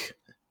pick.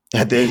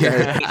 Becoming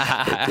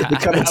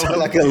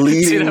like a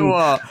leading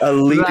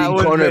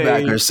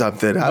cornerback or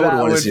something. I would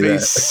want to see that. That would be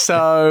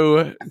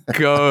so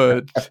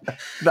good.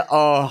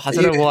 I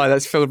don't know why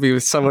that's filled me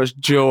with so much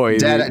joy.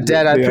 Dad,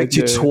 I picked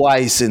you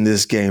twice in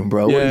this game,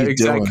 bro. What are you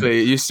doing?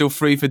 You're still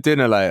free for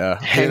dinner later.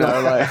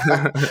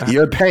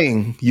 You're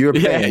paying.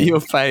 Yeah,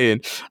 you're paying.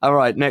 All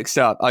right, next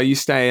up. Are you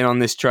staying on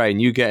this train?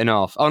 You getting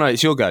off? Oh, no,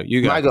 it's your go.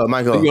 You go.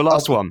 My go. Your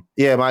last one.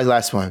 Yeah, my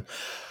last one.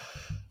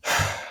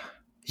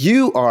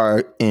 You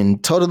are in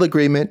total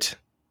agreement.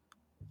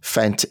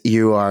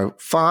 You are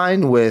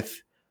fine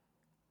with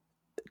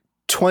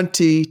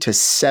 20 to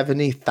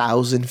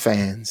 70,000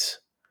 fans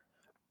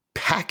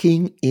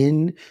packing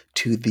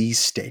into these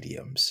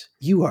stadiums.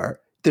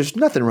 There's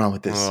nothing wrong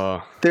with this.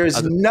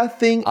 There's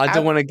nothing. I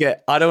don't want to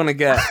get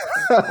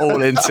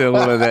all into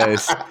all of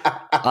this.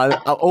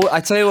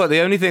 I tell you what,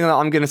 the only thing that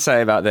I'm going to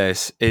say about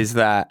this is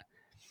that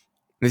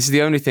this is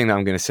the only thing that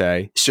I'm going to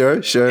say. Sure.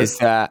 Is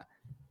that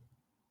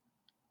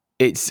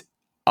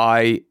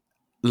I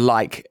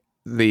like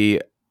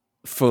the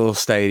full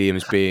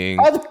stadiums being.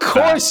 Of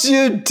course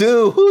you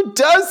do. Who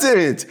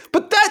doesn't?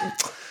 But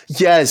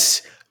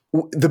yes,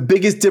 the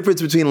biggest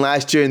difference between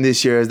last year and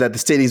this year is that the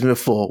stadiums are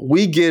full.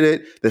 We get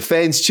it. The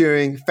fans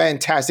cheering,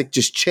 fantastic.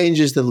 Just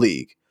changes the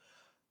league,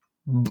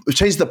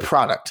 changes the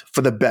product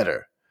for the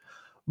better.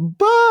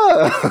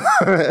 But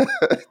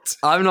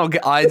I'm not.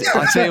 I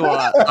tell you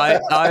what.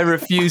 I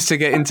refuse to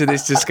get into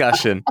this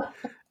discussion.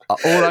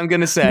 All I'm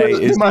going to say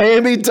is the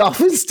Miami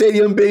Dolphins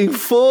Stadium being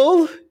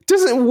full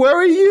doesn't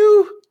worry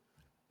you.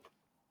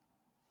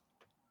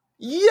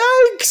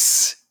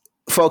 Yikes.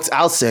 Folks,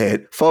 I'll say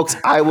it. Folks,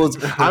 I'm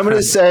going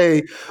to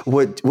say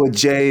what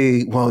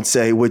Jay won't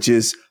say, which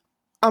is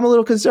I'm a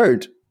little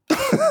concerned.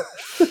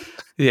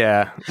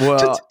 Yeah.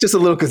 Well, just a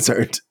little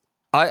concerned.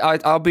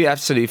 I'll be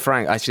absolutely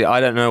frank. Actually, I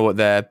don't know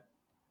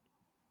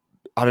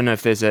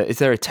if is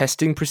there a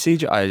testing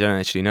procedure? I don't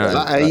actually know.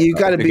 You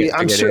got to be.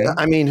 I'm sure.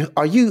 I mean,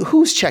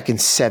 who's checking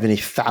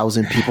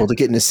 70,000 people to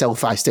get into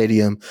SoFi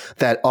Stadium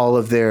that all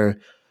of their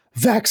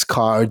Vax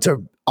cards are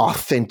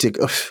authentic?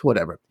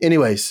 Whatever.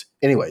 Anyways,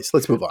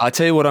 let's move on. I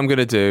tell you what I'm going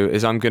to do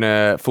is I'm going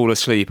to fall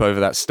asleep over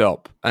that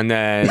stop, and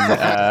then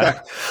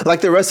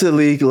like the rest of the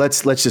league,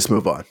 let's just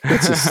move on.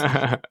 Let's just.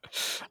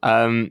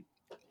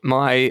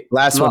 My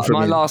last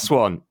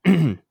one.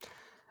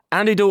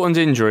 Andy Dalton's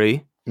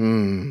injury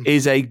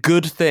is a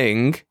good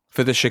thing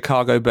for the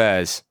Chicago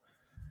Bears.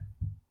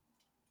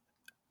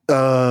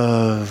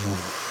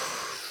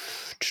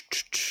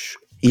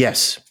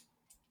 Yes.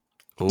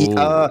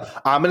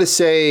 I'm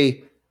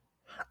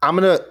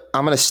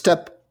gonna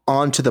step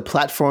onto the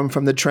platform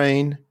from the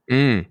train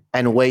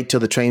and wait till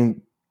the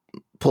train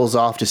pulls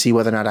off to see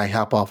whether or not I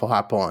hop off or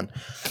hop on.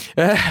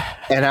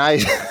 And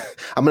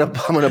I'm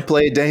gonna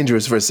play it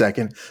dangerous for a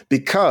second,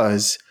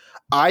 because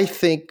I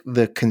think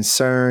the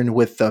concern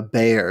with the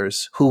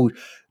Bears, who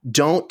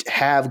don't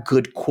have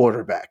good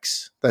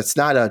quarterbacks, that's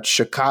not a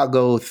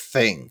Chicago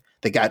thing.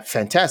 They got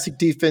fantastic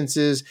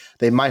defenses.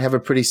 They might have a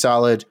pretty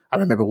solid. I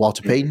remember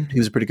Walter Payton. He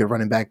was a pretty good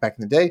running back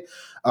in the day.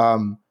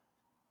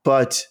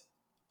 But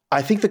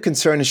I think the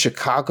concern in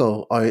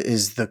Chicago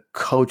is the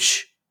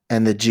coach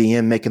and the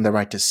GM making the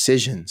right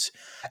decisions,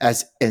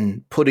 as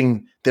in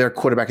putting their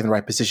quarterback in the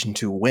right position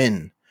to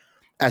win,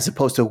 as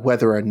opposed to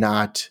whether or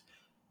not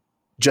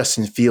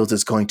Justin Fields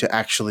is going to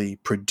actually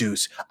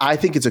produce. I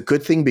think it's a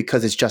good thing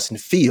because it's Justin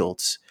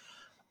Fields.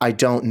 I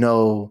don't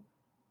know.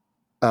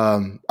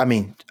 You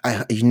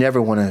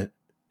never want to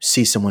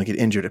see someone get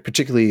injured,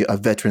 particularly a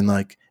veteran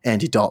like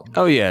Andy Dalton.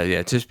 Oh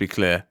yeah. Just be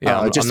clear.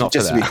 Yeah, just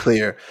to be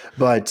clear.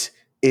 But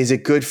is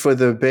it good for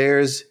the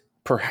Bears?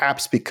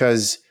 Perhaps,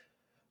 because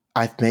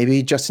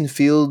maybe Justin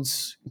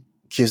Fields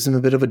gives them a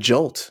bit of a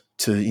jolt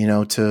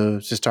to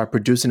start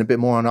producing a bit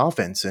more on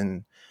offense,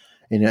 and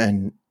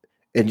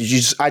I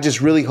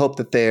just really hope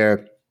that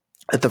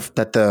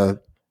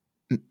the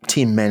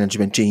team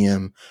management,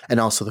 GM, and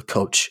also the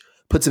coach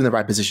puts them in the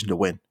right position to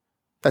win.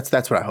 That's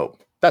what I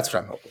hope. That's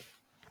what I'm hoping.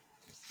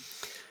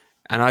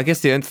 And I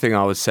guess the other thing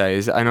I would say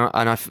is, and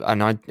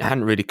I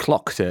hadn't really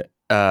clocked it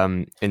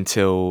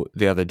until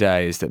the other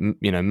day, is that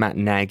Matt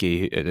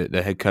Nagy,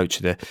 the head coach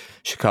of the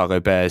Chicago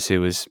Bears, who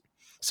was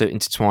so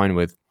intertwined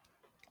with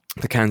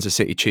the Kansas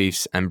City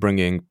Chiefs and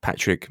bringing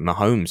Patrick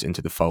Mahomes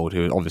into the fold,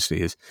 who obviously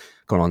has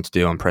gone on to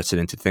do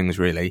unprecedented things,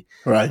 really,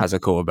 as a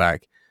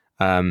quarterback.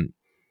 Patrick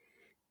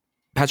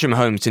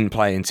Mahomes didn't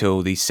play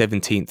until the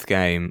 17th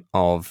game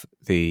of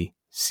the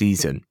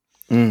season.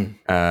 His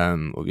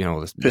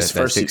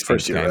first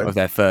year, game right? of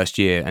their first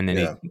year, and then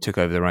he took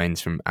over the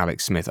reins from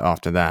Alex Smith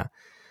after that.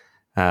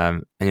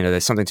 And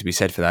there's something to be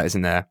said for that,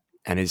 isn't there?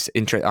 And it's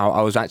interesting.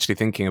 I was actually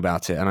thinking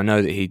about it, and I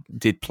know that he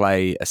did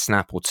play a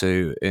snap or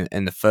two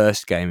in the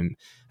first game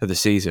of the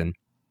season,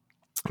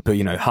 but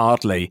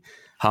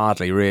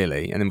hardly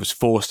really, and then was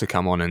forced to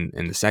come on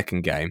in the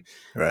second game.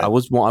 Right. I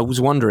was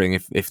wondering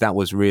if that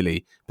was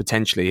really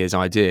potentially his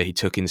idea. He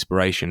took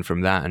inspiration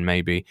from that and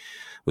maybe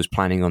was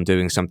planning on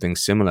doing something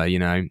similar.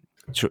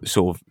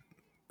 Sort of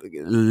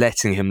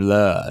letting him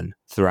learn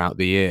throughout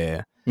the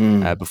year.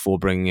 Before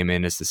bringing him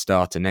in as the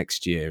starter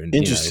next year. And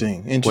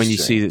Interesting. When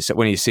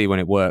you see when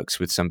it works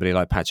with somebody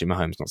like Patrick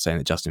Mahomes, not saying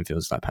that Justin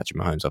Fields is like Patrick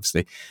Mahomes,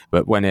 obviously,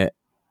 but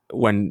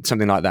when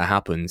something like that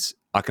happens,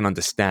 I can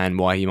understand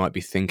why he might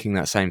be thinking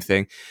that same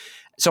thing.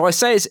 So I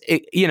say,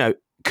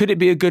 could it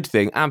be a good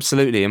thing?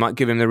 Absolutely. It might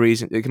give him the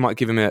reason. It might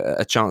give him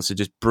a chance to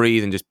just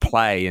breathe and just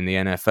play in the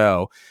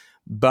NFL.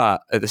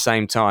 But at the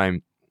same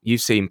time,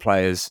 you've seen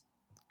players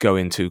go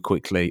in too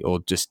quickly, or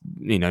just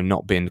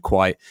not been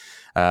quite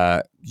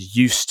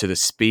used to the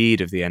speed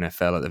of the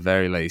NFL at the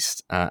very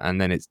least, and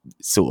then it's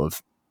sort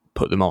of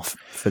put them off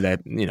for their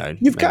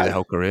their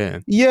whole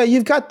career. Yeah,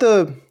 you've got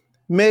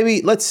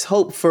maybe let's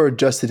hope for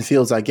Justin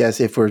Fields, I guess,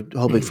 if we're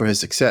hoping for his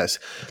success,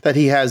 that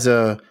he has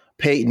a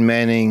Peyton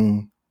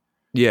Manning,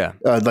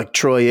 like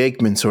Troy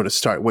Aikman sort of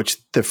start, which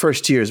the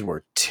first years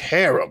were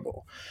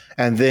terrible,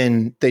 and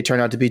then they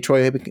turned out to be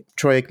Troy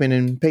Aikman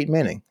and Peyton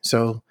Manning.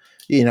 So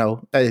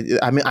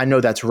I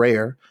know that's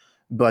rare,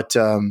 but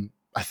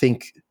I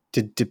think.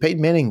 Did Peyton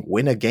Manning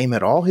win a game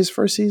at all his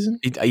first season?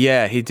 He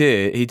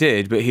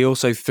did, but he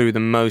also threw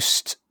the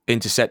most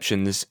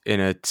interceptions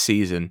in a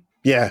season.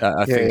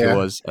 I think it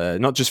was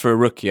not just for a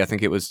rookie. I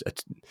think it was. I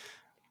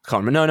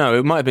can't remember. No,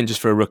 it might have been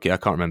just for a rookie. I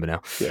can't remember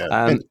now. Yeah,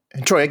 and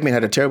Troy Aikman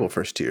had a terrible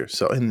first year,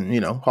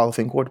 Hall of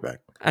Fame quarterback.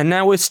 And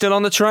now we're still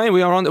on the train.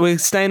 We're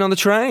staying on the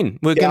train.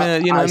 We're gonna,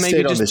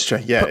 maybe just this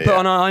train. Put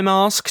on an eye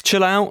mask,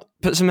 chill out,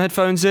 put some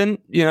headphones in.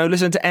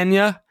 Listen to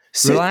Enya,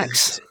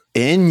 relax.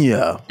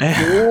 Enya.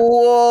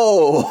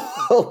 Whoa.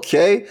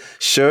 Okay.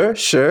 Sure.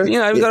 We've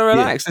got to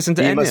relax. Listen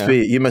to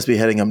Enya. You must be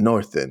heading up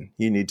north then.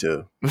 You need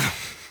to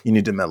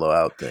mellow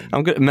out then.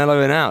 I'm good.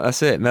 Mellowing out.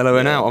 That's it.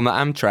 Mellowing out on the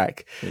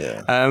Amtrak.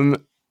 Yeah.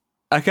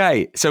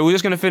 Okay. So we're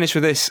just going to finish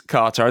with this,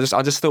 Carter. I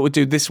just thought we'd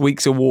do this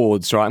week's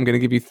awards, right? I'm going to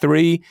give you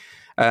three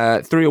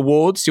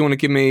awards. Do you want to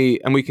give me,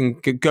 and we can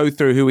go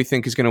through who we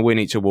think is going to win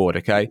each award,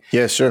 okay?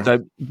 Yeah, sure.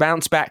 So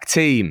bounce back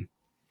team.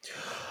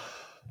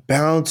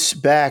 Bounce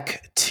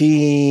back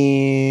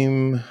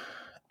team.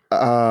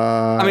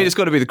 It's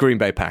got to be the Green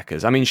Bay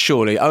Packers.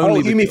 Surely.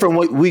 You mean from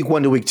week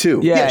 1 to week 2?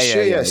 Yeah,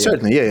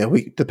 certainly. Yeah.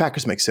 The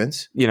Packers make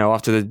sense.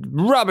 After the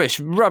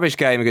rubbish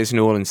game against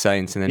New Orleans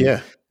Saints, and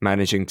then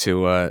managing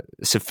to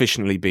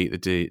sufficiently beat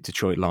the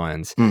Detroit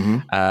Lions.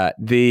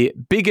 Mm-hmm. The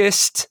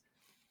biggest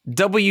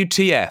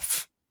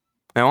WTF.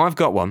 Now I've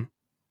got one.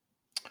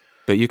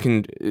 but you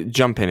can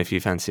jump in if you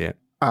fancy it.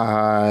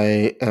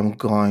 I am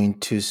going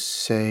to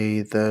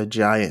say the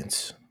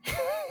Giants.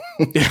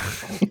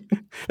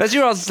 That's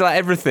your answer to like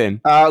everything.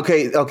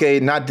 Okay,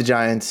 not the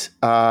Giants.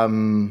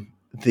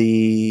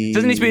 The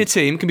Doesn't need to be a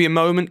team. Can be a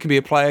moment. Can be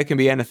a player. Can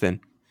be anything.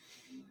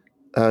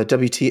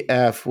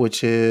 WTF,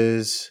 which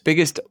is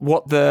biggest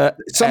what the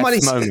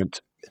somebody's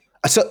moment.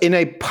 So in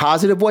a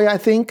positive way, I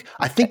think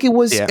it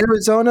was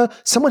Arizona.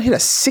 Someone hit a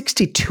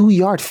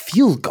 62-yard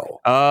field goal.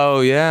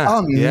 Oh yeah,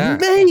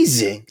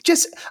 amazing!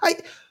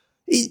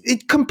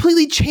 It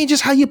completely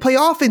changes how you play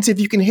offense if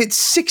you can hit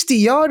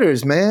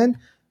 60-yarders, man.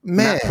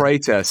 Matt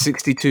Prater,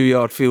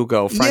 62-yard field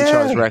goal,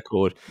 franchise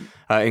record.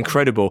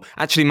 Incredible.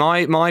 Actually,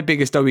 my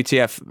biggest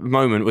WTF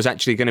moment was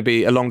actually going to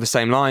be along the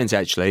same lines.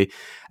 Actually,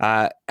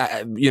 it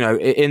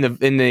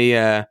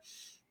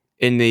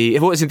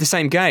was in the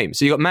same game.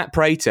 So you got Matt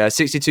Prater,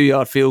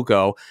 62-yard field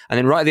goal, and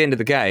then right at the end of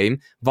the game,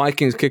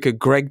 Vikings kicker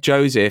Greg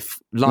Joseph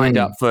lined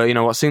up for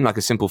what seemed like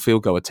a simple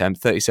field goal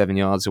attempt, 37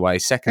 yards away,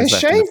 seconds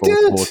left in the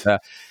fourth quarter.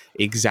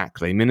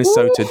 Exactly.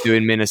 Minnesota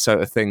doing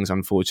Minnesota things,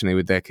 unfortunately,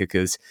 with their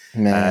kickers.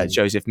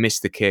 Joseph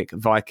missed the kick.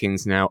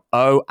 Vikings now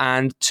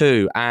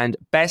 0-2. And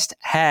best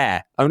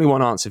hair. Only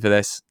one answer for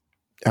this.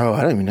 Oh,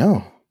 I don't even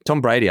know. Tom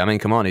Brady. I mean,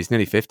 come on. He's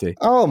nearly 50.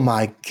 Oh,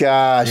 my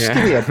gosh. Yeah.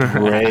 Give me a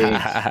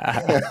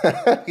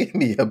break. Give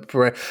me a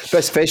break.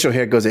 Best facial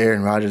hair goes to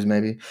Aaron Rodgers,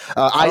 maybe.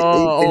 I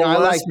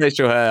like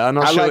facial hair. I'm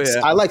not sure.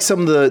 I like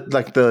some of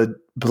the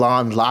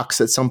blonde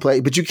locks at some place,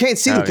 but you can't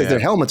see them because their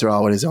helmets are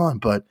always on.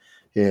 But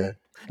yeah.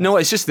 No,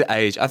 it's just the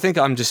age. I just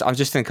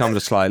think I'm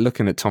just like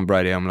looking at Tom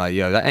Brady. I'm like,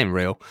 yo, that ain't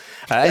real.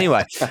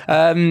 Anyway,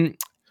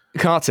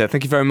 Carter,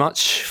 thank you very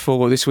much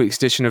for this week's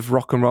edition of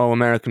Rock and Roll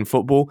American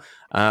Football.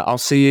 I'll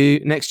see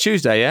you next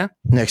Tuesday, yeah?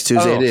 Next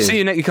Tuesday it is.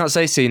 You can't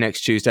say see you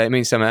next Tuesday. It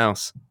means something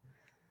else.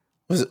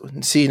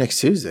 See you next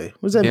Tuesday?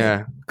 What does that mean?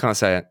 Yeah, can't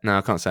say it. No,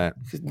 I can't say it.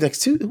 Next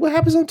Tuesday? What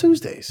happens on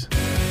Tuesdays?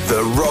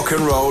 The Rock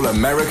and Roll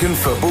American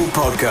Football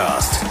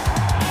Podcast.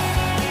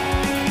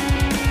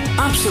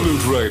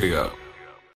 Absolute Radio.